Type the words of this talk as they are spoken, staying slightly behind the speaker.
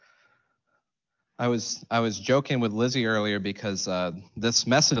I was joking with Lizzie earlier because this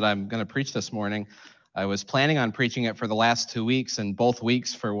message that I'm going to preach this morning, I was planning on preaching it for the last 2 weeks, and both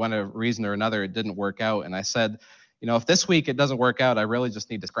weeks, for one reason or another, it didn't work out. And I said, if this week it doesn't work out, I really just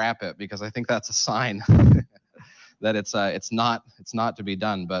need to scrap it because I think that's a sign that it's not to be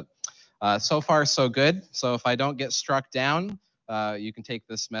done. But so far so good. So if I don't get struck down, you can take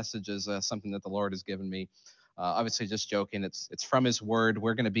this message as something that the Lord has given me. Obviously, just joking. It's from His Word.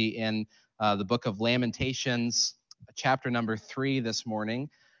 We're going to be in the book of Lamentations, chapter number 3 this morning.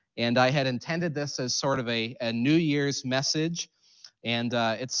 And I had intended this as sort of a New Year's message. And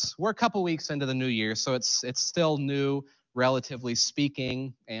we're a couple weeks into the new year, so it's still new, relatively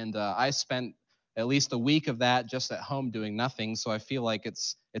speaking. And I spent at least a week of that just at home doing nothing. So I feel like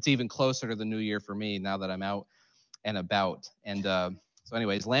it's even closer to the new year for me now that I'm out and about. And so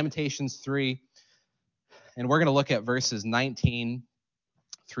anyways, Lamentations 3, and we're going to look at verses 19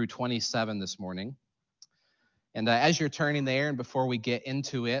 through 27 this morning. And as you're turning there, and before we get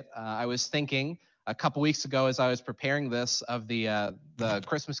into it, I was thinking a couple weeks ago as I was preparing this of the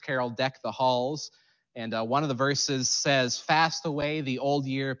Christmas carol, Deck the Halls. And one of the verses says, "Fast away the old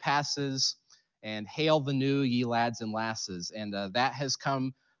year passes, and hail the new, ye lads and lasses." And that has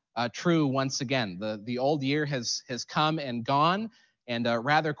come true once again. The old year has come and gone, and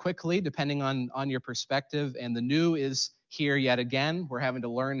rather quickly, depending on your perspective. And the new is here yet again. We're having to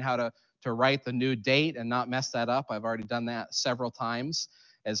learn how to write the new date and not mess that up. I've already done that several times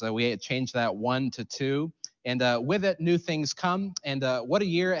as we changed that 1 to 2. And with it, new things come. And what a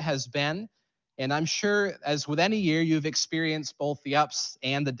year it has been. And I'm sure, as with any year, you've experienced both the ups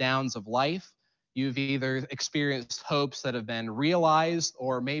and the downs of life. You've either experienced hopes that have been realized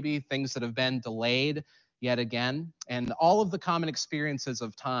or maybe things that have been delayed yet again. And all of the common experiences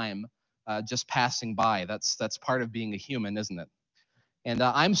of time just passing by. That's part of being a human, isn't it? And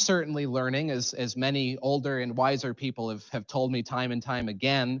I'm certainly learning, as many older and wiser people have told me time and time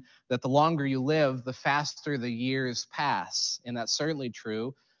again, that the longer you live, the faster the years pass. And that's certainly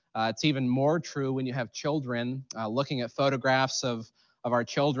true. It's even more true when you have children. Looking at photographs of our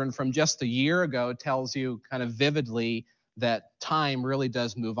children from just a year ago tells you kind of vividly that time really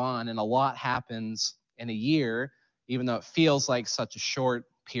does move on, and a lot happens in a year, even though it feels like such a short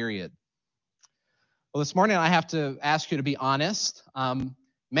period. Well, this morning I have to ask you to be honest.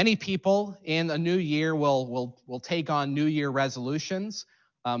 Many people in a new year will take on New Year resolutions.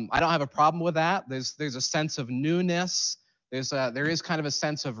 I don't have a problem with that. There's a sense of newness. There is kind of a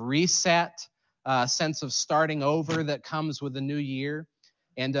sense of reset, sense of starting over that comes with the new year.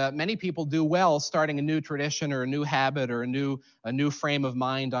 And many people do well starting a new tradition or a new habit or a new frame of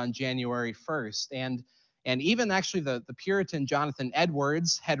mind on January 1st. And even actually the Puritan Jonathan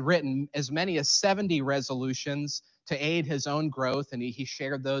Edwards had written as many as 70 resolutions to aid his own growth, and he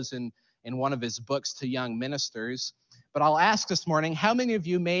shared those in one of his books to young ministers. But I'll ask this morning, how many of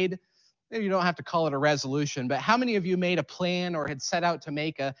you made, maybe you don't have to call it a resolution, but how many of you made a plan or had set out to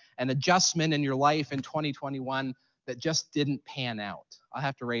make an adjustment in your life in 2021 that just didn't pan out? I'll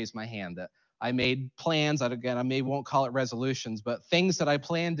have to raise my hand. I made plans, again, I maybe won't call it resolutions, but things that I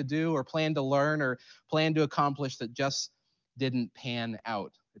planned to do or planned to learn or planned to accomplish that just didn't pan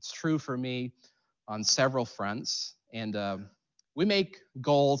out. It's true for me on several fronts. And we make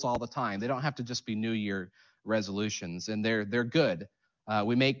goals all the time. They don't have to just be New Year resolutions, and they're good.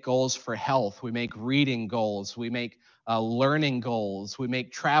 We make goals for health. We make reading goals. We make learning goals. We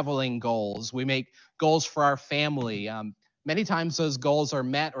make traveling goals. We make goals for our family. Many times those goals are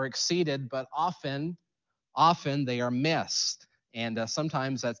met or exceeded, but often they are missed. And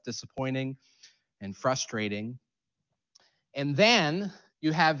sometimes that's disappointing and frustrating. And then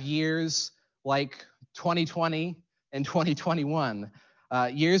you have years like 2020 and 2021,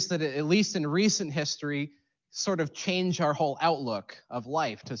 years that, at least in recent history, sort of change our whole outlook of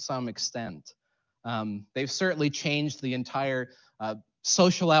life to some extent. They've certainly changed the entire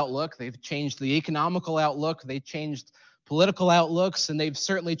social outlook. They've changed the economical outlook. They've changed political outlooks, and they've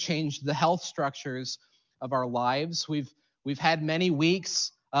certainly changed the health structures of our lives. We've had many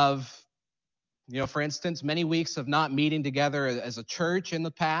weeks of, for instance, many weeks of not meeting together as a church in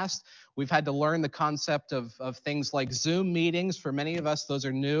the past. We've had to learn the concept of things like Zoom meetings. For many of us, those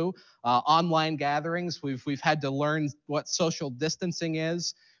are new. Online gatherings. We've had to learn what social distancing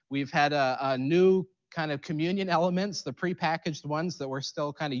is. We've had a new kind of communion elements, the prepackaged ones that we're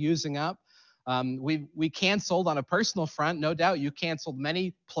still kind of using up. We canceled on a personal front. No doubt you canceled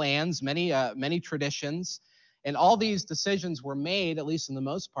many plans, many traditions. And all these decisions were made, at least in the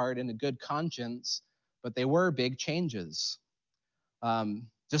most part, in a good conscience, but they were big changes.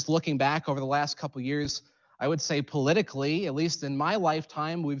 Just looking back over the last couple years, I would say politically, at least in my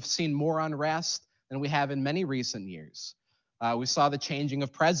lifetime, we've seen more unrest than we have in many recent years. We saw the changing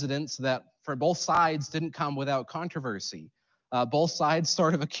of presidents that, for both sides, didn't come without controversy. Both sides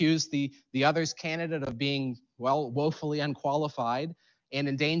sort of accused the other's candidate of being, well, woefully unqualified and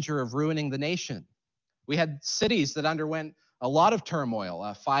in danger of ruining the nation. We had cities that underwent a lot of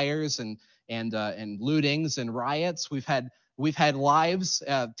turmoil, fires and lootings and riots. We've had lives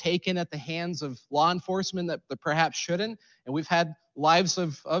taken at the hands of law enforcement that perhaps shouldn't, and we've had lives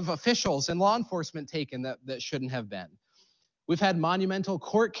of officials and law enforcement taken that shouldn't have been. We've had monumental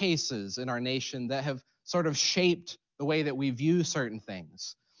court cases in our nation that have sort of shaped the way that we view certain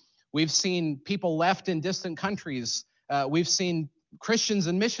things. We've seen people left in distant countries. We've seen Christians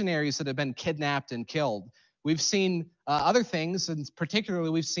and missionaries that have been kidnapped and killed. We've seen other things, and particularly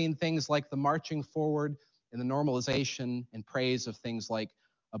we've seen things like the marching forward and the normalization and praise of things like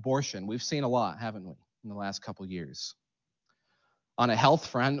abortion. We've seen a lot, haven't we, in the last couple of years? On a health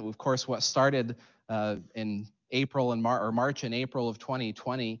front, of course, what started in April and March and April of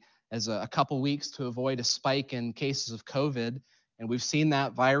 2020 as a couple weeks to avoid a spike in cases of COVID. And we've seen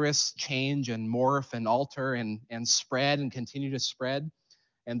that virus change and morph and alter and spread and continue to spread.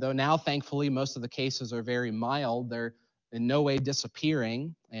 And though now, thankfully, most of the cases are very mild, they're in no way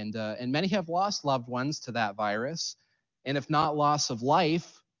disappearing. And many have lost loved ones to that virus. And if not loss of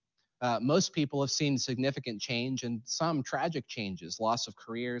life, most people have seen significant change and some tragic changes, loss of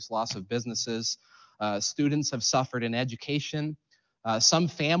careers, loss of businesses. Students have suffered in education. Some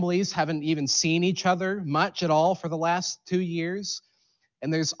families haven't even seen each other much at all for the last 2 years.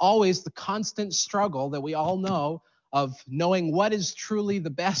 And there's always the constant struggle that we all know of knowing what is truly the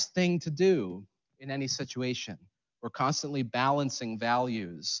best thing to do in any situation. We're constantly balancing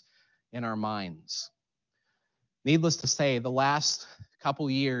values in our minds. Needless to say, the last couple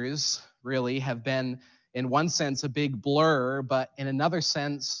years really have been, in one sense, a big blur, but in another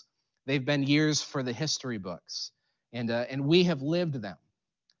sense, they've been years for the history books, and we have lived them.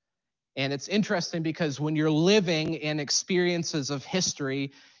 And it's interesting because when you're living in experiences of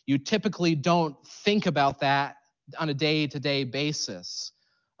history, you typically don't think about that on a day-to-day basis.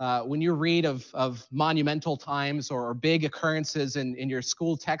 When you read of monumental times or big occurrences in your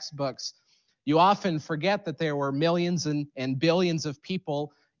school textbooks, you often forget that there were millions and billions of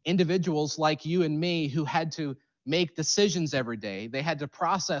people, individuals like you and me, who had to make decisions every day. They had to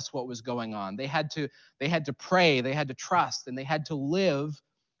process what was going on. They had to pray, they had to trust, and they had to live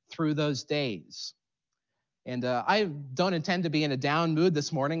through those days. And I don't intend to be in a down mood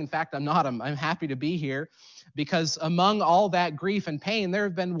this morning. In fact, I'm not. I'm happy to be here because among all that grief and pain, there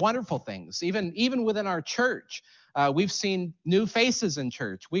have been wonderful things. Even within our church, we've seen new faces in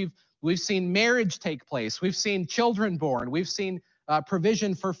church. We've seen marriage take place. We've seen children born. We've seen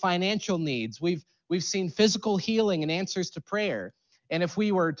provision for financial needs. We've seen physical healing and answers to prayer. And if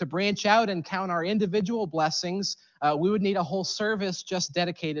we were to branch out and count our individual blessings, we would need a whole service just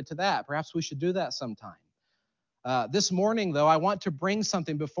dedicated to that. Perhaps we should do that sometime. This morning, though, I want to bring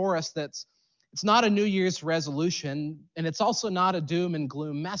something before us it's not a New Year's resolution, and it's also not a doom and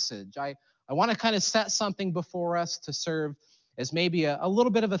gloom message. I want to kind of set something before us to serve as maybe a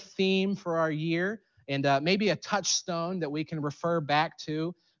little bit of a theme for our year, and maybe a touchstone that we can refer back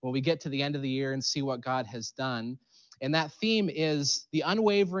to when we get to the end of the year and see what God has done. And that theme is the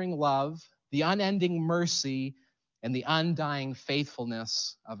unwavering love, the unending mercy, and the undying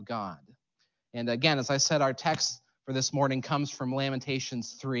faithfulness of God. And again, as I said, our text for this morning comes from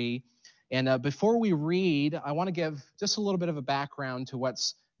Lamentations 3. And before we read, I want to give just a little bit of a background to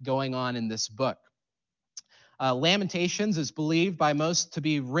what's going on in this book. Lamentations is believed by most to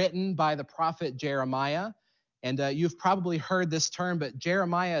be written by the prophet Jeremiah. And you've probably heard this term, but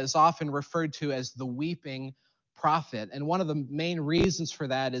Jeremiah is often referred to as the weeping prophet. And one of the main reasons for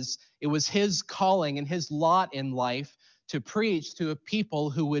that is it was his calling and his lot in life to preach to a people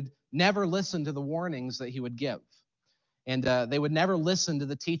who would never listen to the warnings that he would give. And they would never listen to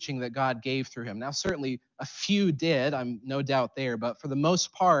the teaching that God gave through him. Now, certainly a few did, I'm no doubt there, but for the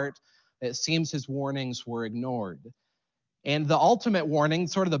most part, it seems his warnings were ignored. And the ultimate warning,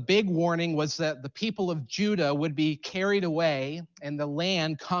 sort of the big warning, was that the people of Judah would be carried away and the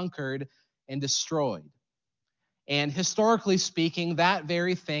land conquered and destroyed. And historically speaking, that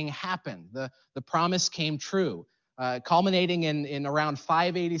very thing happened. The promise came true, culminating in around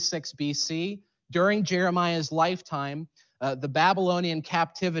 586 BC. During Jeremiah's lifetime, the Babylonian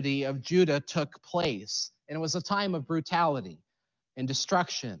captivity of Judah took place. And it was a time of brutality and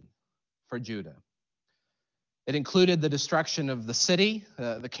destruction for Judah. It included the destruction of the city,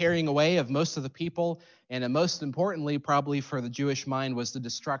 the carrying away of most of the people, and most importantly, probably for the Jewish mind, was the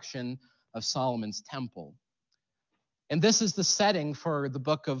destruction of Solomon's temple. And this is the setting for the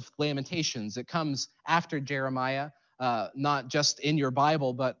book of Lamentations. It comes after Jeremiah, not just in your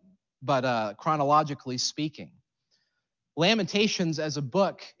Bible, but chronologically speaking. Lamentations as a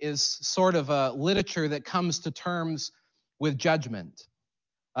book is sort of a literature that comes to terms with judgment.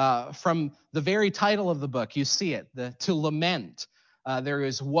 From the very title of the book, you see it, to lament. There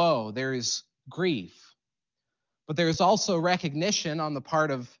is woe, there is grief. But there is also recognition on the part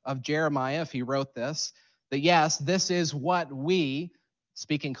of Jeremiah, if he wrote this, that yes, this is what we,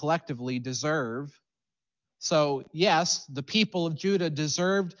 speaking collectively, deserve. So yes, the people of Judah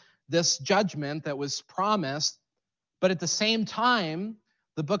deserved this judgment that was promised, but at the same time,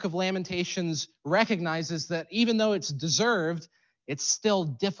 the book of Lamentations recognizes that even though it's deserved, it's still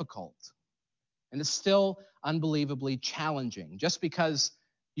difficult. And it's still unbelievably challenging. Just because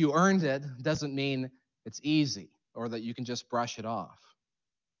you earned it doesn't mean it's easy or that you can just brush it off.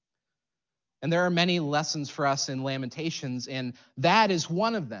 And there are many lessons for us in Lamentations, and that is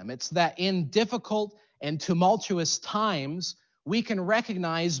one of them. It's that in difficult and tumultuous times, we can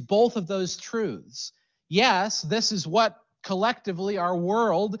recognize both of those truths. Yes, this is what collectively our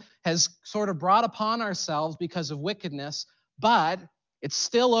world has sort of brought upon ourselves because of wickedness, but it's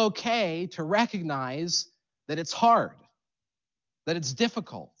still okay to recognize that it's hard, that it's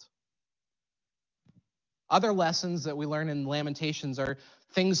difficult. Other lessons that we learn in Lamentations are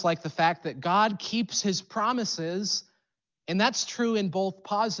things like the fact that God keeps his promises, and that's true in both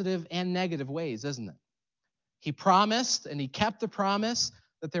positive and negative ways, isn't it? He promised and he kept the promise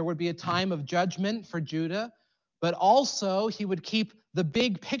that there would be a time of judgment for Judah, but also he would keep the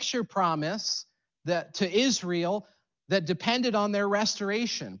big picture promise that to Israel that depended on their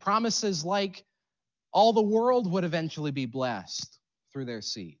restoration. Promises like all the world would eventually be blessed through their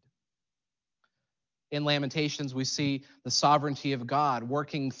seed. In Lamentations, we see the sovereignty of God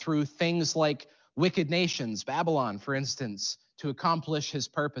working through things like wicked nations, Babylon, for instance, to accomplish his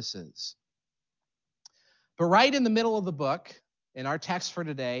purposes. But right in the middle of the book, in our text for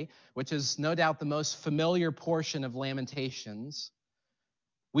today, which is no doubt the most familiar portion of Lamentations,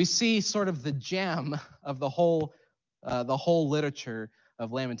 we see sort of the gem of the whole literature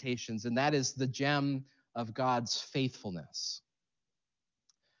of Lamentations, and that is the gem of God's faithfulness.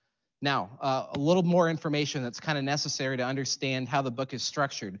 Now, a little more information that's kind of necessary to understand how the book is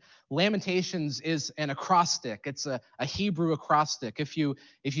structured. Lamentations is an acrostic. It's a Hebrew acrostic. If you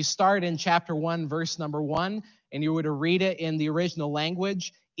start in chapter 1, verse number 1, and you were to read it in the original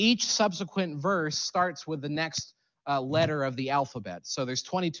language, each subsequent verse starts with the next letter of the alphabet. So there's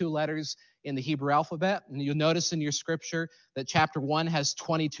 22 letters in the Hebrew alphabet, and you'll notice in your scripture that chapter 1 has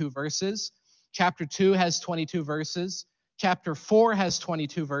 22 verses. Chapter 2 has 22 verses. Chapter 4 has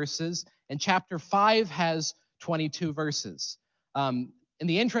 22 verses, and chapter 5 has 22 verses. And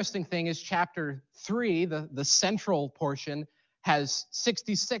the interesting thing is chapter 3, the central portion, has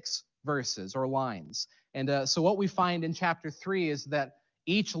 66 verses or lines. And so what we find in chapter 3 is that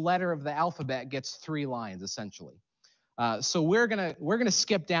each letter of the alphabet gets 3 lines, essentially. So we're gonna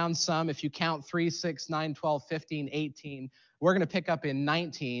skip down some. If you count 3, 6, 9, 12, 15, 18, we're gonna pick up in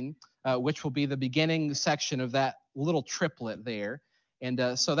 19, which will be the beginning section of that little triplet there.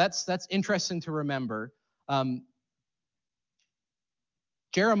 And so that's interesting to remember.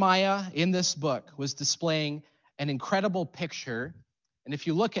 Jeremiah in this book was displaying an incredible picture. And if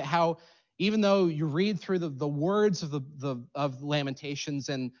you look at how, even though you read through the words of Lamentations,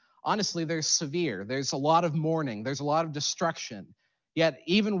 and honestly, they're severe. There's a lot of mourning. There's a lot of destruction. Yet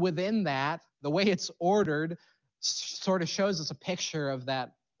even within that, the way it's ordered sort of shows us a picture of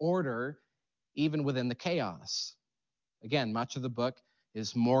that order even within the chaos. Again, much of the book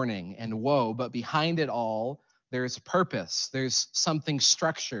is mourning and woe, but behind it all, there's purpose. There's something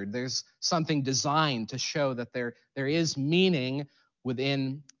structured. There's something designed to show that there is meaning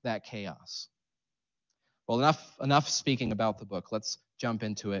within that chaos. Well, enough speaking about the book. Let's jump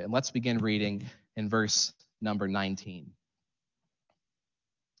into it, and let's begin reading in verse number 19.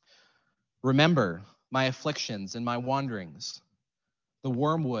 Remember my afflictions and my wanderings, the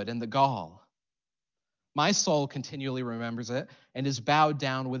wormwood and the gall. My soul continually remembers it and is bowed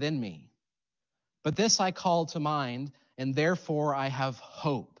down within me. But this I call to mind, and therefore I have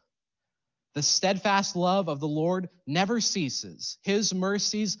hope. The steadfast love of the Lord never ceases. His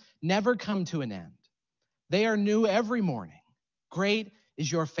mercies never come to an end. They are new every morning. Great is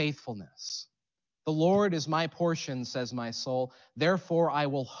your faithfulness. The Lord is my portion, says my soul. Therefore I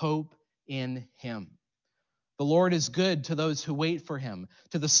will hope in him. The Lord is good to those who wait for him,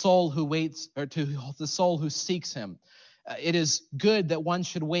 to the soul who waits, or to the soul who seeks him. It is good that one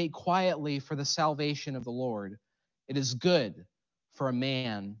should wait quietly for the salvation of the Lord. It is good for a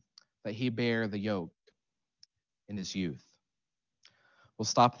man that he bear the yoke. in his youth. We'll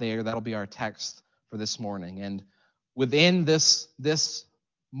stop there. That'll be our text for this morning. And within this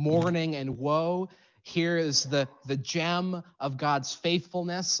mourning and woe, here is the gem of God's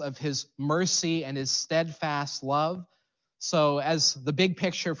faithfulness, of his mercy and his steadfast love. So as the big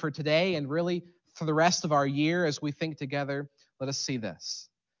picture for today and really for the rest of our year as we think together, let us see this.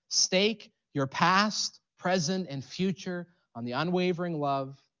 Stake your past, present, and future on the unwavering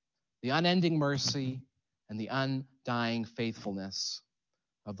love, the unending mercy, and the undying faithfulness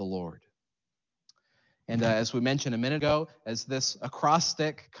of the Lord. And as we mentioned a minute ago, as this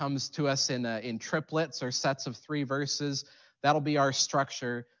acrostic comes to us in triplets or sets of 3 verses, that'll be our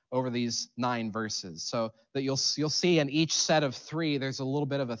structure over these 9 verses. So that you'll see in each set of 3, there's a little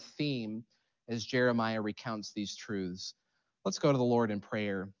bit of a theme as Jeremiah recounts these truths. Let's go to the Lord in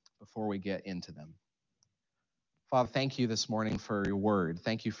prayer before we get into them. Father, thank you this morning for your word.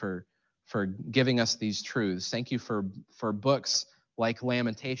 Thank you for giving us these truths. Thank you for books like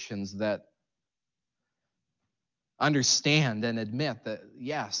Lamentations that understand and admit that,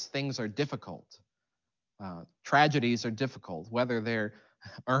 yes, things are difficult. Tragedies are difficult, whether they're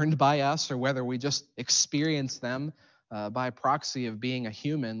earned by us or whether we just experience them by proxy of being a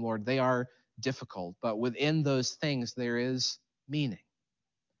human. Lord, they are difficult, but within those things there is meaning.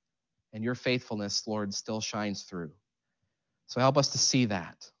 And your faithfulness, Lord, still shines through. So help us to see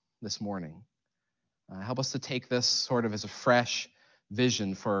that this morning. Help us to take this sort of as a fresh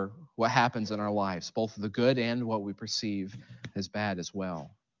vision for what happens in our lives, both the good and what we perceive as bad as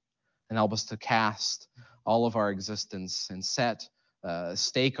well. And help us to cast all of our existence and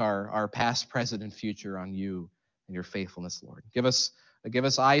stake our past, present, and future on you and your faithfulness, Lord. Give us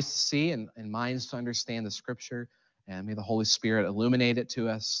eyes to see and minds to understand the Scripture, and may the Holy Spirit illuminate it to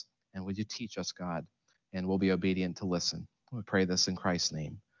us. And would you teach us, God, and we'll be obedient to listen. We pray this in Christ's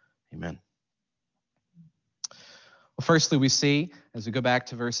name. Amen. Well, firstly, we see, as we go back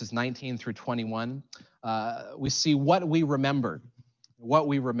to verses 19 through 21, we see what we remember. What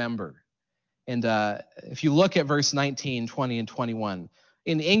we remember. And if you look at verse 19, 20, and 21,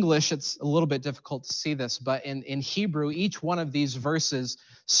 in English, it's a little bit difficult to see this, but in Hebrew, each one of these verses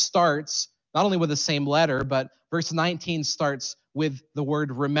starts not only with the same letter, but verse 19 starts with the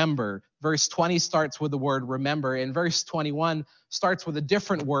word remember. Verse 20 starts with the word remember, and verse 21 starts with a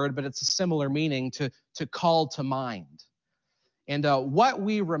different word, but it's a similar meaning, to call to mind. And what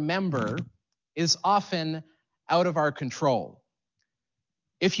we remember is often out of our control.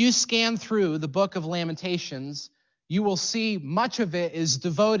 If you scan through the book of Lamentations, you will see much of it is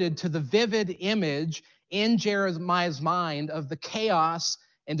devoted to the vivid image in Jeremiah's mind of the chaos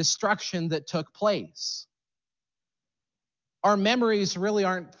and destruction that took place. Our memories really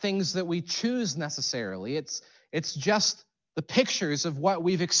aren't things that we choose necessarily. It's just the pictures of what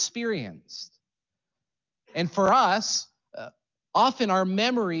we've experienced. And for us, often our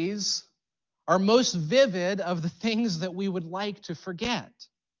memories are most vivid of the things that we would like to forget.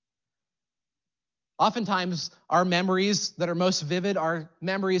 Oftentimes, our memories that are most vivid are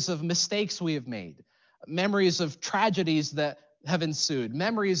memories of mistakes we have made, memories of tragedies that have ensued,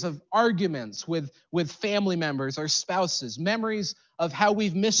 memories of arguments with family members or spouses, memories of how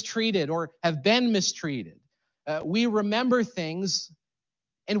we've mistreated or have been mistreated. We remember things,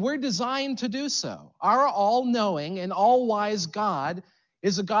 and we're designed to do so. Our all-knowing and all-wise God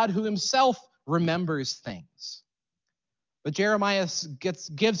is a God who himself remembers things. But Jeremiah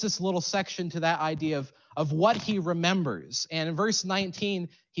gives this little section to that idea of what he remembers. And in verse 19,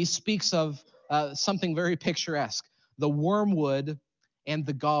 he speaks of something very picturesque, the wormwood and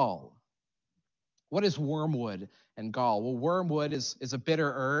the gall. What is wormwood and gall? Well, wormwood is a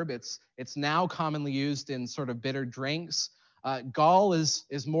bitter herb. It's now commonly used in sort of bitter drinks. Gall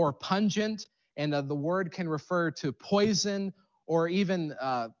is more pungent, and the word can refer to poison or even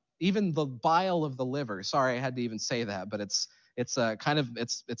the bile of the liver. Sorry, I had to even say that, but it's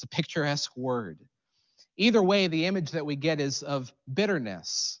a picturesque word. Either way, the image that we get is of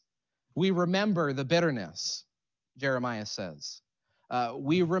bitterness. We remember the bitterness, Jeremiah says.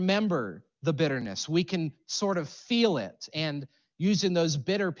 We remember the bitterness. We can sort of feel it, and using those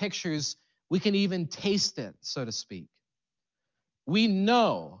bitter pictures, we can even taste it, so to speak. We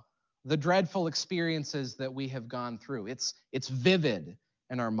know the dreadful experiences that we have gone through. It's vivid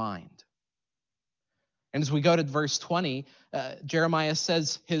in our mind. And as we go to verse 20, Jeremiah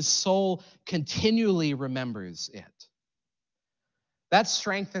says his soul continually remembers it. That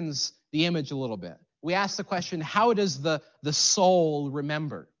strengthens the image a little bit. We ask the question, how does the soul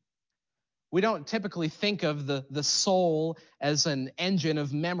remember? We don't typically think of the soul as an engine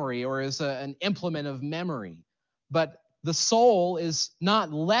of memory or as an implement of memory. But The soul is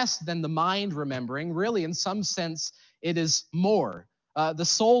not less than the mind remembering. Really, in some sense, it is more. The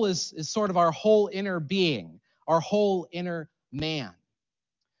soul is sort of our whole inner being, our whole inner man.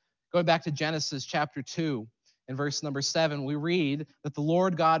 Going back to Genesis chapter 2 and verse number 7, we read that the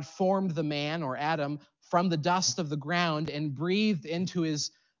Lord God formed the man, or Adam, from the dust of the ground and breathed into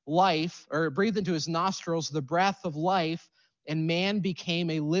his life, or breathed into his nostrils the breath of life, and man became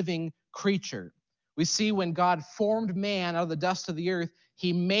a living creature. We see when God formed man out of the dust of the earth,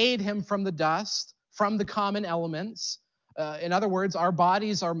 he made him from the dust, from the common elements. In other words, our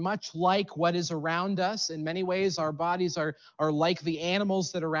bodies are much like what is around us. In many ways, our bodies are like the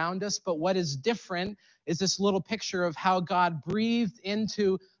animals that are around us. But what is different is this little picture of how God breathed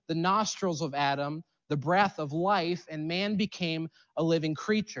into the nostrils of Adam the breath of life, and man became a living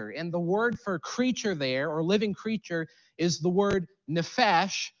creature. And the word for creature there, or living creature, is the word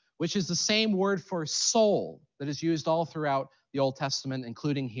nephesh, which is the same word for soul that is used all throughout the Old Testament,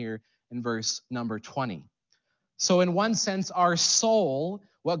 including here in verse number 20. So in one sense, our soul,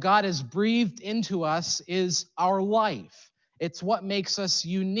 what God has breathed into us, is our life. It's what makes us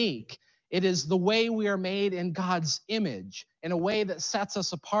unique. It is the way we are made in God's image, in a way that sets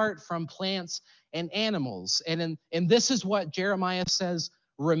us apart from plants and animals. And this is what Jeremiah says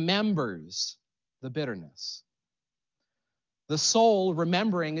remembers the bitterness. The soul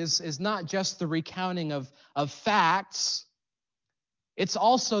remembering is not just the recounting of facts, it's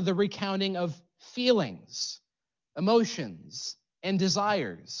also the recounting of feelings, emotions, and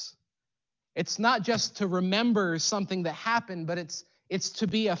desires. It's not just to remember something that happened, but it's to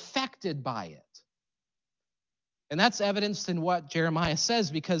be affected by it. And that's evidenced in what Jeremiah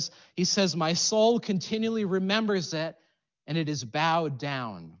says, because he says, my soul continually remembers it, and it is bowed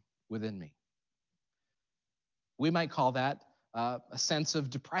down within me. We might call that a sense of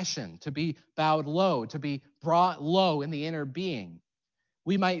depression, to be bowed low, to be brought low in the inner being.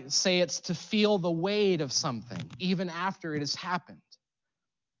 We might say it's to feel the weight of something, even after it has happened.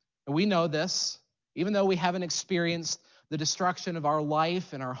 And we know this, even though we haven't experienced the destruction of our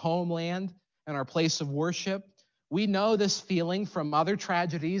life and our homeland and our place of worship. We know this feeling from other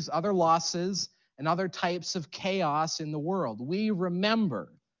tragedies, other losses, and other types of chaos in the world. We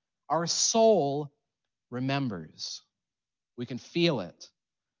remember. Our soul remembers. We can feel it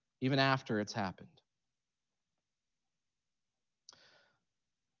even after it's happened.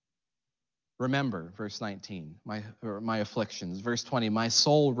 Remember, verse 19, my afflictions. Verse 20, my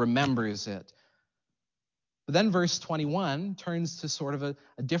soul remembers it. But then verse 21 turns to sort of a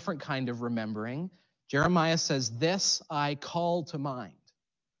different kind of remembering. Jeremiah says, this I call to mind.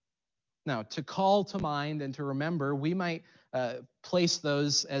 Now, to call to mind and to remember, we might place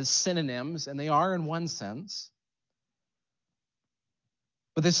those as synonyms, and they are in one sense.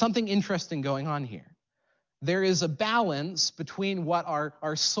 But there's something interesting going on here. There is a balance between what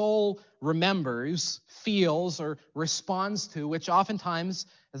our soul remembers, feels, or responds to, which oftentimes,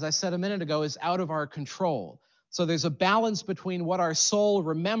 as I said a minute ago, is out of our control. So there's a balance between what our soul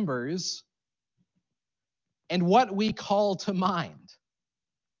remembers and what we call to mind.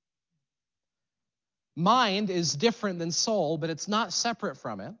 Mind is different than soul, but it's not separate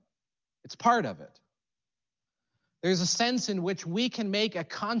from it. It's part of it. There's a sense in which we can make a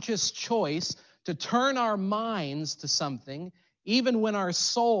conscious choice to turn our minds to something, even when our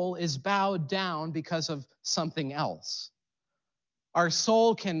soul is bowed down because of something else. Our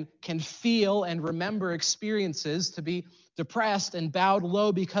soul can feel and remember experiences, to be depressed and bowed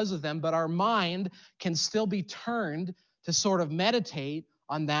low because of them, but our mind can still be turned to sort of meditate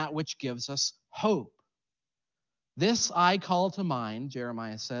on that which gives us hope. This I call to mind,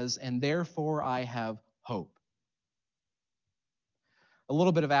 Jeremiah says, and therefore I have hope. A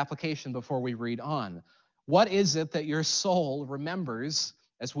little bit of application before we read on. What is it that your soul remembers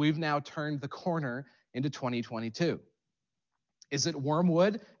as we've now turned the corner into 2022? Is it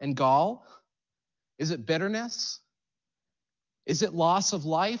wormwood and gall? Is it bitterness? Is it loss of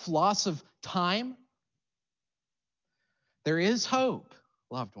life, loss of time? There is hope,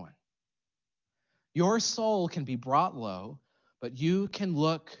 loved one. Your soul can be brought low, but you can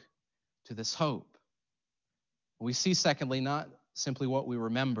look to this hope. We see, secondly, not simply what we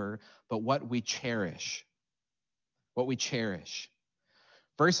remember, but what we cherish. What we cherish.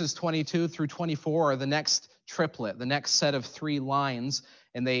 Verses 22 through 24 are the next triplet, the next set of three lines,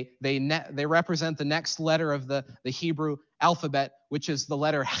 and they represent the next letter of the Hebrew alphabet, which is the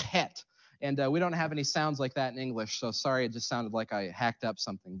letter Het. And we don't have any sounds like that in English, so sorry, it just sounded like I hacked up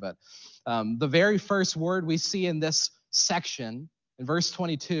something. But the very first word we see in this section, in verse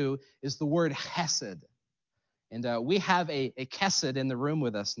 22, is the word Hesed. And we have a Kesed in the room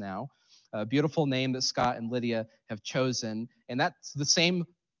with us now. a beautiful name that Scott and Lydia have chosen. And that's the same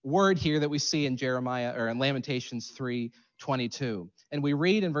word here that we see in Jeremiah or in Lamentations 3:22. And we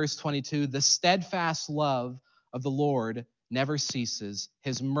read in verse 22, the steadfast love of the Lord never ceases.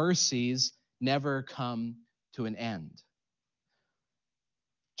 His mercies never come to an end.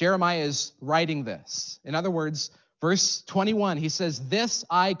 Jeremiah is writing this. In other words, verse 21, he says, this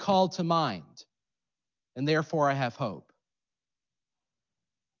I call to mind, and therefore I have hope.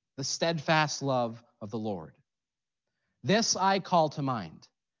 The steadfast love of the Lord. This I call to mind.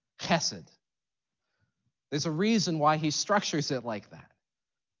 Chesed. There's a reason why he structures it like that.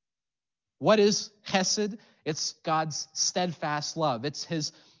 What is chesed? It's God's steadfast love. It's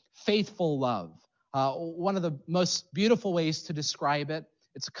his faithful love. One of the most beautiful ways to describe it,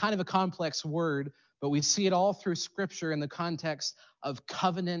 it's kind of a complex word, but we see it all through Scripture in the context of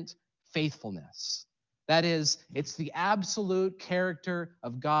covenant faithfulness. That is, it's the absolute character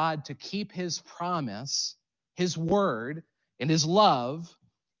of God to keep his promise, his word, and his love,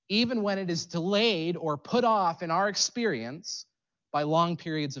 even when it is delayed or put off in our experience by long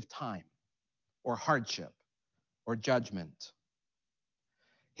periods of time or hardship or judgment.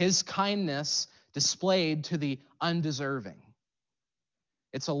 His kindness displayed to the undeserving.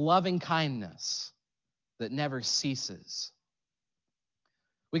 It's a loving kindness that never ceases.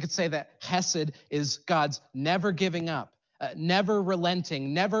 We could say that chesed is God's never giving up, never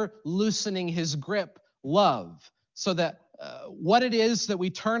relenting, never loosening his grip love, so that what it is that we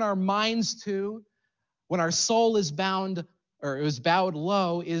turn our minds to when our soul is bound or is bowed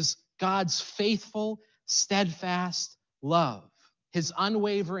low is God's faithful, steadfast love, his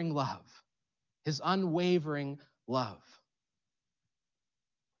unwavering love, his unwavering love.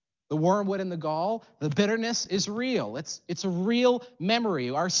 The wormwood and the gall, the bitterness is real. It's a real memory.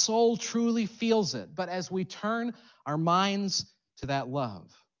 Our soul truly feels it. But as we turn our minds to that love,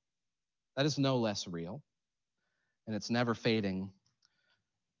 that is no less real. And it's never fading,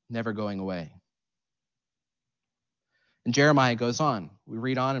 never going away. And Jeremiah goes on. We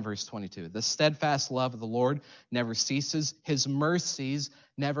read on in verse 22. The steadfast love of the Lord never ceases. His mercies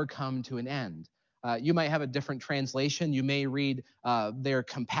never come to an end. You might have a different translation. You may read their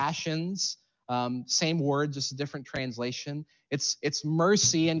compassions. Same word, just a different translation. It's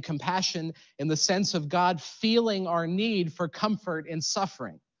mercy and compassion in the sense of God feeling our need for comfort in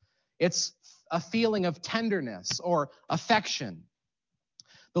suffering. It's a feeling of tenderness or affection.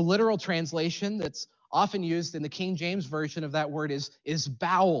 The literal translation that's often used in the King James Version of that word is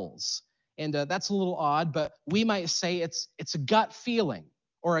bowels. And that's a little odd, but we might say it's a gut feeling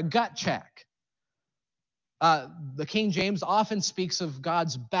or a gut check. The King James often speaks of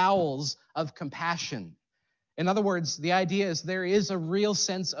God's bowels of compassion. In other words, the idea is there is a real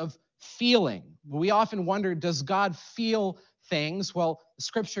sense of feeling. We often wonder, does God feel things? Well,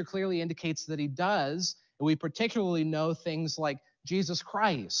 Scripture clearly indicates that he does. And we particularly know things like Jesus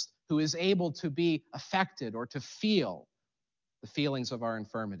Christ, who is able to be affected or to feel the feelings of our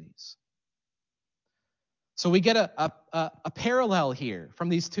infirmities. So we get a parallel here from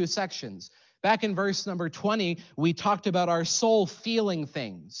these two sections. Back in verse number 20, we talked about our soul feeling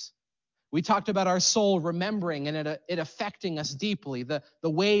things. We talked about our soul remembering and it affecting us deeply, the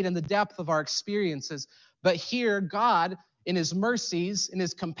weight and the depth of our experiences. But here, God, in his mercies, in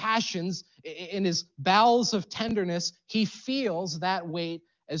his compassions, in his bowels of tenderness, he feels that weight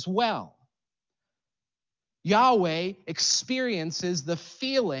as well. Yahweh experiences the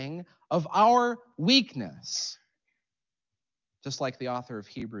feeling of our weakness, just like the author of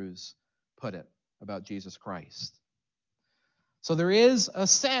Hebrews put it about Jesus Christ. So there is a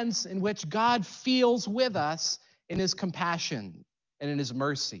sense in which God feels with us in his compassion and in his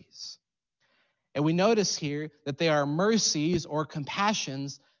mercies. And we notice here that they are mercies or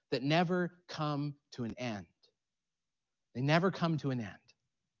compassions that never come to an end. They never come to an end.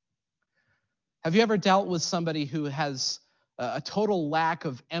 Have you ever dealt with somebody who has a total lack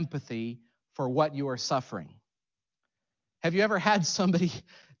of empathy for what you are suffering? Have you ever had somebody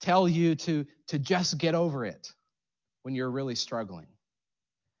tell you to just get over it when you're really struggling?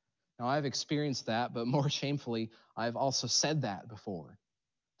 Now, I've experienced that, but more shamefully, I've also said that before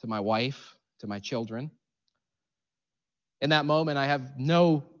to my wife, to my children. In that moment, I have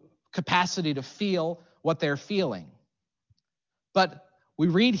no capacity to feel what they're feeling. But we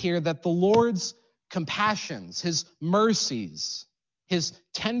read here that the Lord's compassions, his mercies, his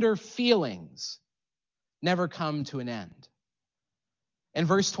tender feelings never come to an end. In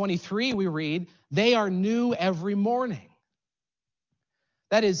verse 23, we read, they are new every morning.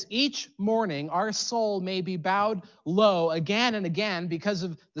 That is, each morning our soul may be bowed low again and again because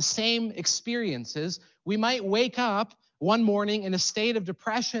of the same experiences. We might wake up one morning in a state of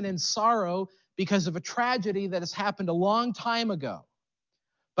depression and sorrow because of a tragedy that has happened a long time ago.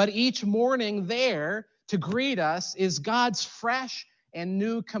 But each morning there to greet us is God's fresh and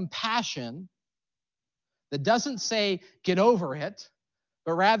new compassion that doesn't say, get over it,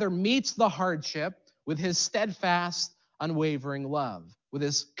 but rather meets the hardship with his steadfast, unwavering love, with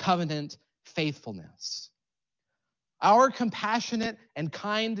his covenant faithfulness. Our compassionate and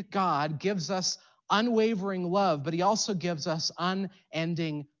kind God gives us unwavering love, but he also gives us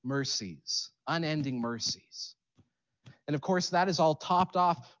unending mercies. Unending mercies. And of course, that is all topped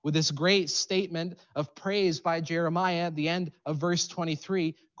off with this great statement of praise by Jeremiah at the end of verse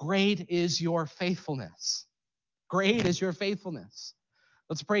 23. Great is your faithfulness. Great is your faithfulness.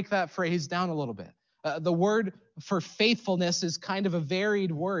 Let's break that phrase down a little bit. The word for faithfulness is kind of a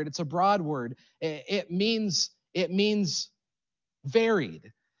varied word. It's a broad word. It means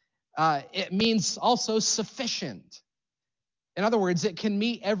varied. It means also sufficient. In other words, it can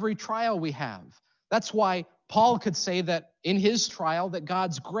meet every trial we have. That's why Paul could say that in his trial that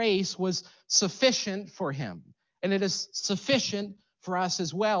God's grace was sufficient for him. And it is sufficient for us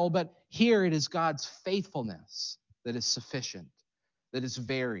as well, but here it is God's faithfulness that is sufficient, that is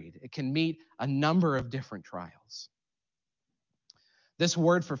varied. It can meet a number of different trials. This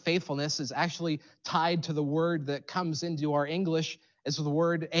word for faithfulness is actually tied to the word that comes into our English as the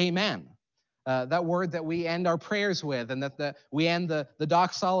word amen. That word that we end our prayers with and that we end the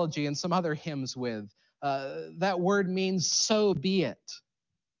doxology and some other hymns with. That word means so be it.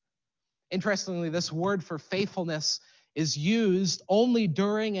 Interestingly, this word for faithfulness is used only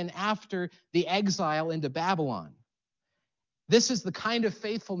during and after the exile into Babylon. This is the kind of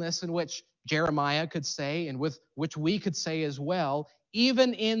faithfulness in which Jeremiah could say, and with which we could say as well,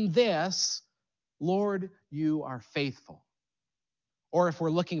 even in this, Lord, you are faithful. Or if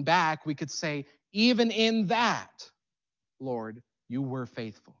we're looking back, we could say, even in that, Lord, you were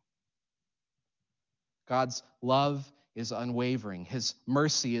faithful. God's love is unwavering. His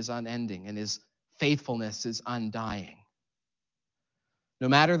mercy is unending, and his faithfulness is undying. No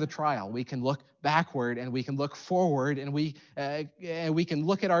matter the trial, we can look backward and we can look forward and we can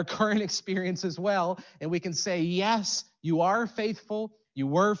look at our current experience as well, and we can say, yes, you are faithful, you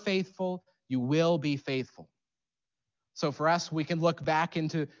were faithful, you will be faithful. So for us, we can look back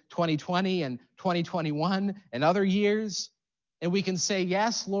into 2020 and 2021 and other years, and we can say,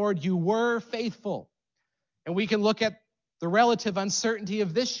 yes, Lord, you were faithful. And we can look at the relative uncertainty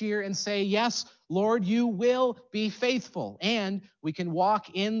of this year and say, yes, Lord, you will be faithful. And we can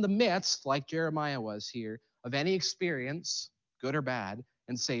walk in the midst, like Jeremiah was here, of any experience, good or bad,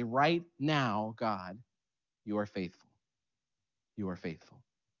 and say, right now, God, you are faithful. You are faithful.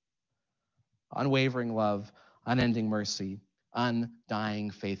 Unwavering love, unending mercy, undying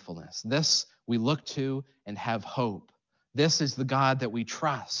faithfulness. This we look to and have hope. This is the God that we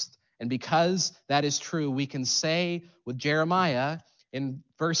trust. And because that is true, we can say with Jeremiah in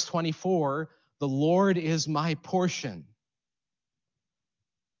verse 24, the Lord is my portion.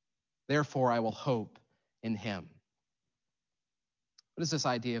 Therefore, I will hope in him. What is this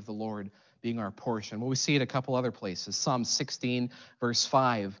idea of the Lord being our portion? Well, we see it a couple other places. Psalm 16, verse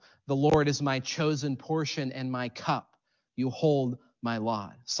 5, the Lord is my chosen portion and my cup. You hold my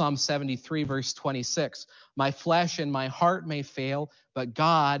lot. Psalm 73, verse 26, my flesh and my heart may fail, but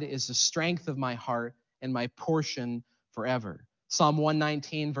God is the strength of my heart and my portion forever. Psalm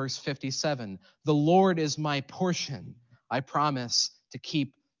 119, verse 57, the Lord is my portion. I promise to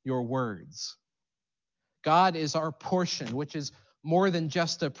keep your words. God is our portion, which is more than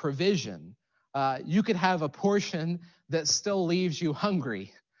just a provision. You could have a portion that still leaves you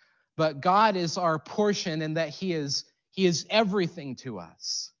hungry, but God is our portion in that He is everything to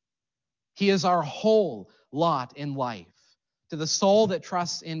us. He is our whole lot in life. To the soul that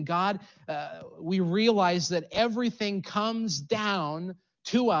trusts in God, we realize that everything comes down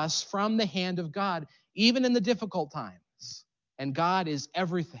to us from the hand of God, even in the difficult times. And God is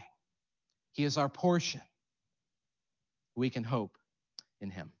everything. He is our portion. We can hope in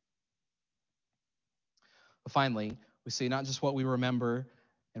Him. But finally, we see not just what we remember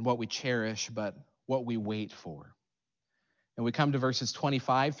and what we cherish, but what we wait for. And we come to verses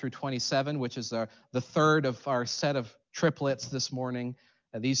 25 through 27, which is the third of our set of triplets this morning.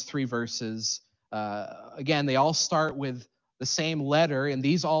 These three verses, again, they all start with the same letter, and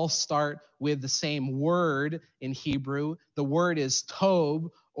these all start with the same word in Hebrew. The word is tob,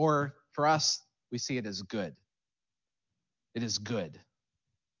 or for us, we see it as good. It is good.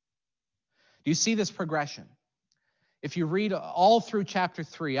 Do you see this progression? If you read all through chapter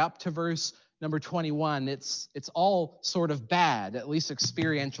 3 up to verse number 21, it's all sort of bad, at least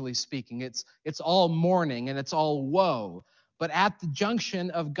experientially speaking. It's all mourning and it's all woe. But at the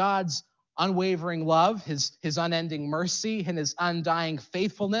junction of God's unwavering love, his unending mercy, and his undying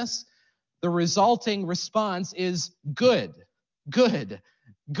faithfulness, the resulting response is good, good,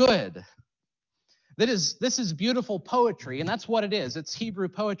 good. This is beautiful poetry, and that's what it is. It's Hebrew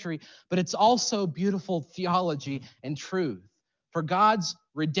poetry, but it's also beautiful theology and truth. For God's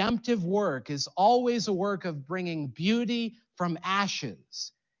redemptive work is always a work of bringing beauty from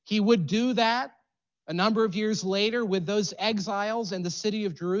ashes. He would do that a number of years later with those exiles in the city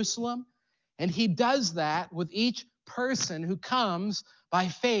of Jerusalem, and he does that with each person who comes by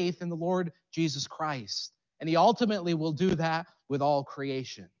faith in the Lord Jesus Christ. And he ultimately will do that with all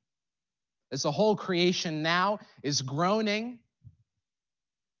creation. As the whole creation now is groaning,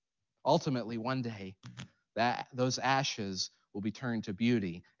 ultimately one day that those ashes will be turned to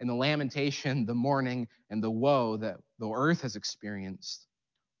beauty. And the lamentation, the mourning, and the woe that the earth has experienced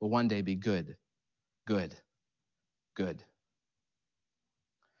will one day be good, good, good.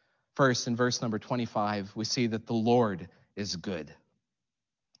 First, in verse number 25, we see that the Lord is good.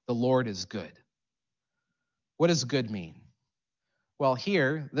 The Lord is good. What does good mean? Well,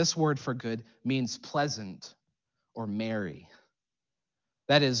 here, this word for good means pleasant or merry.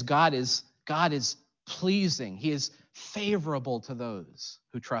 That is, God is pleasing. He is favorable to those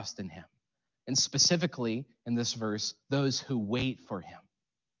who trust in him. And specifically, in this verse, those who wait for him.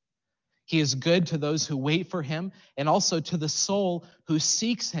 He is good to those who wait for him and also to the soul who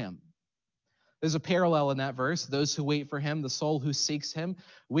seeks him. There's a parallel in that verse, those who wait for him, the soul who seeks him.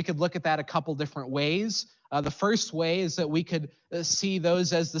 We could look at that a couple different ways. The first way is that we could see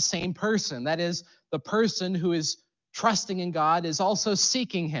those as the same person. That is, the person who is trusting in God is also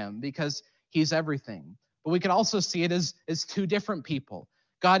seeking him because he's everything. But we could also see it as two different people.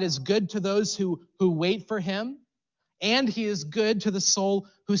 God is good to those who wait for him, and he is good to the soul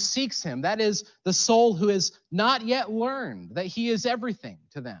who seeks him. That is, the soul who has not yet learned that he is everything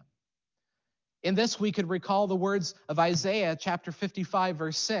to them. In this, we could recall the words of Isaiah chapter 55,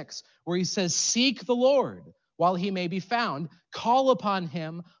 verse 6, where he says, "Seek the Lord while he may be found. Call upon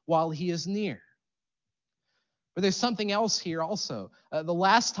him while he is near." But there's something else here also. The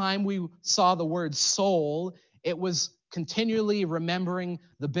last time we saw the word soul, it was continually remembering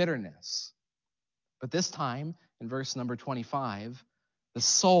the bitterness. But this time, in verse number 25, the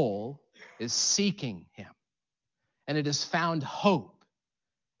soul is seeking him, and it has found hope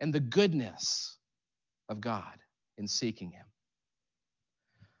and the goodness of God in seeking him.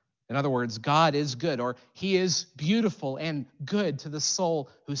 In other words, God is good, or he is beautiful and good to the soul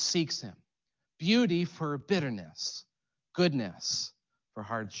who seeks him. Beauty for bitterness, goodness for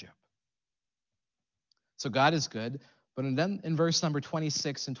hardship. So God is good, but then in verse number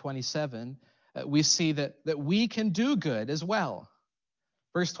 26 and 27, we see that we can do good as well.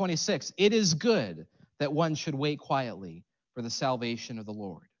 Verse 26, "It is good that one should wait quietly for the salvation of the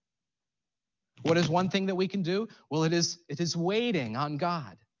Lord." What is one thing that we can do? Well, it is waiting on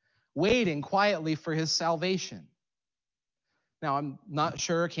God, waiting quietly for his salvation. Now, I'm not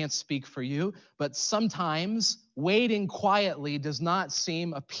sure, can't speak for you, but sometimes waiting quietly does not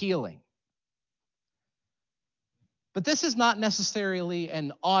seem appealing. But this is not necessarily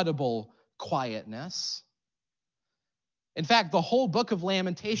an audible quietness. In fact, the whole book of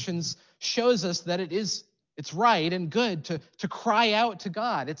Lamentations shows us that it's right and good to cry out to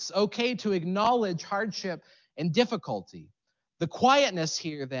God. It's okay to acknowledge hardship and difficulty. The quietness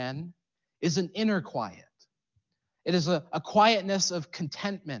here, then, is an inner quiet. It is a quietness of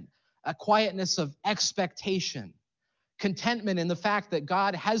contentment, a quietness of expectation, contentment in the fact that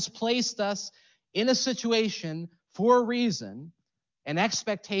God has placed us in a situation for a reason, an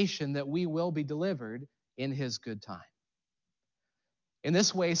expectation that we will be delivered in his good time. In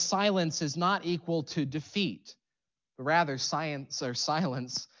this way, silence is not equal to defeat, but rather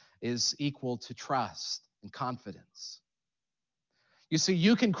silence is equal to trust and confidence. You see,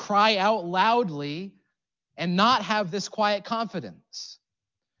 you can cry out loudly and not have this quiet confidence.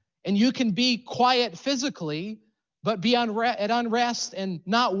 And you can be quiet physically, but be at unrest and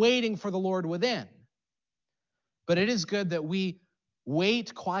not waiting for the Lord within. But it is good that we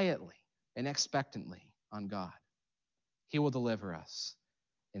wait quietly and expectantly on God. He will deliver us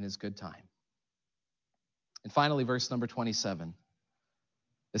in his good time. And finally, verse number 27.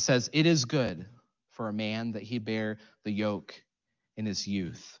 It says, "It is good for a man that he bear the yoke in his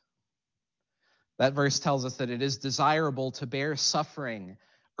youth." That verse tells us that it is desirable to bear suffering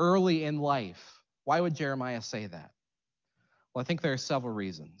early in life. Why would Jeremiah say that? Well, I think there are several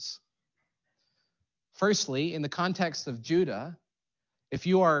reasons. Firstly, in the context of Judah, If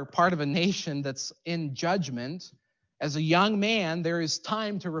you are part of a nation that's in judgment, as a young man, there is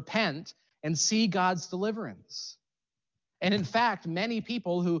time to repent and see God's deliverance. And in fact, many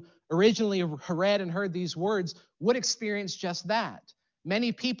people who originally read and heard these words would experience just that.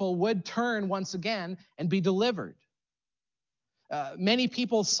 Many people would turn once again and be delivered. Many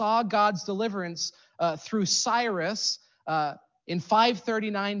people saw God's deliverance through Cyrus in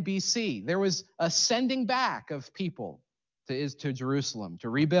 539 BC. There was a sending back of people to Jerusalem to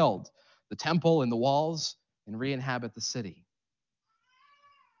rebuild the temple and the walls and re-inhabit the city.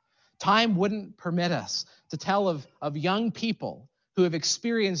 Time wouldn't permit us to tell of young people who have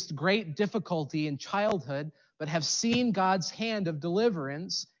experienced great difficulty in childhood but have seen God's hand of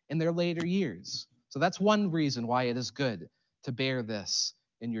deliverance in their later years. So that's one reason why it is good to bear this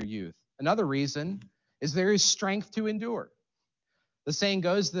in your youth. Another reason is there is strength to endure. The saying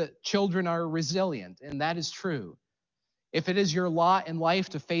goes that children are resilient, and that is true. If it is your lot in life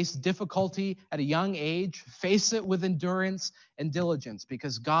to face difficulty at a young age, face it with endurance and diligence,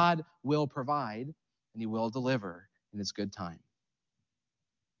 because God will provide and He will deliver in His good time.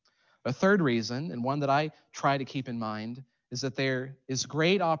 A third reason, and one that I try to keep in mind, is that there is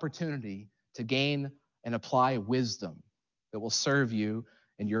great opportunity to gain and apply wisdom that will serve you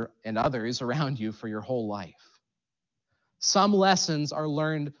and others around you for your whole life. Some lessons are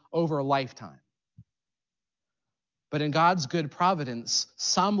learned over a lifetime. But in God's good providence,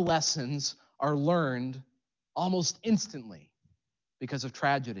 some lessons are learned almost instantly because of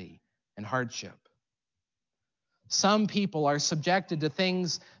tragedy and hardship. Some people are subjected to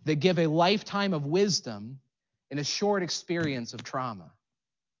things that give a lifetime of wisdom in a short experience of trauma.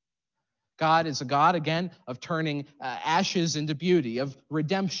 God is a God, again, of turning ashes into beauty, of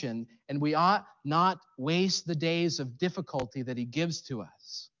redemption, and we ought not waste the days of difficulty that He gives to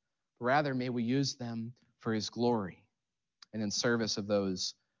us. Rather, may we use them for His glory and in service of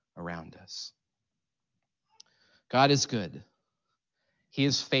those around us. God is good. He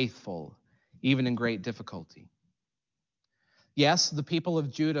is faithful, even in great difficulty. Yes, the people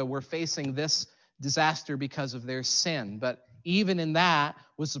of Judah were facing this disaster because of their sin, but even in that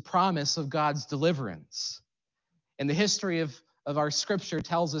was the promise of God's deliverance. And the history of our scripture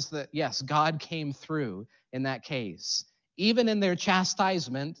tells us that, yes, God came through in that case. Even in their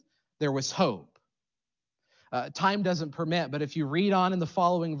chastisement, there was hope. Time doesn't permit, but if you read on in the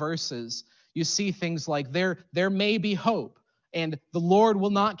following verses, you see things like there may be hope, and the Lord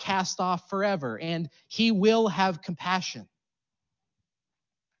will not cast off forever, and He will have compassion.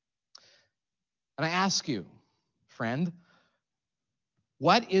 And I ask you, friend,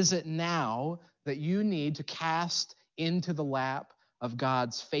 what is it now that you need to cast into the lap of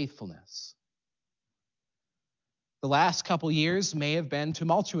God's faithfulness? The last couple years may have been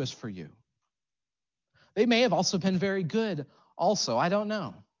tumultuous for you. They may have also been very good also, I don't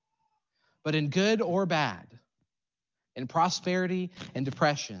know. But in good or bad, in prosperity and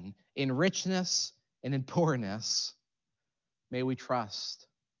depression, in richness and in poorness, may we trust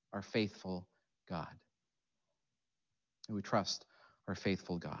our faithful God. May we trust our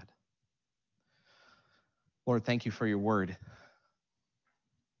faithful God. Lord, thank you for your word.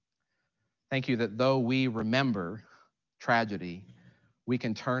 Thank you that though we remember tragedy, we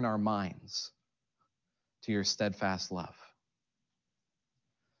can turn our minds to your steadfast love.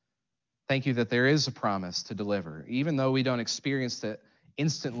 Thank you that there is a promise to deliver. Even though we don't experience it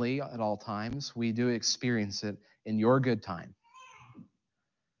instantly at all times, we do experience it in your good time.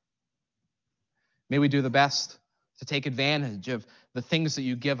 May we do the best to take advantage of the things that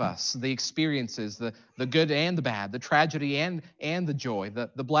you give us, the experiences, the good and the bad, the tragedy and the joy,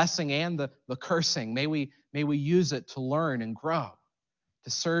 the blessing and the cursing. May we use it to learn and grow, to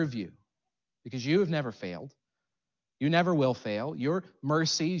serve you, because you have never failed. You never will fail. Your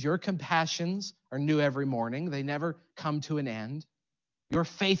mercies, your compassions are new every morning. They never come to an end. Your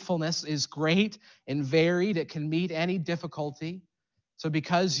faithfulness is great and varied. It can meet any difficulty. So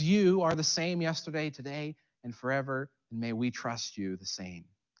because you are the same yesterday, today, and forever, may we trust you the same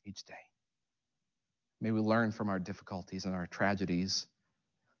each day. May we learn from our difficulties and our tragedies.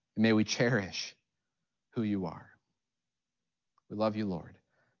 And may we cherish who you are. We love you, Lord.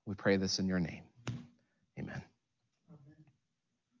 We pray this in your name. Amen.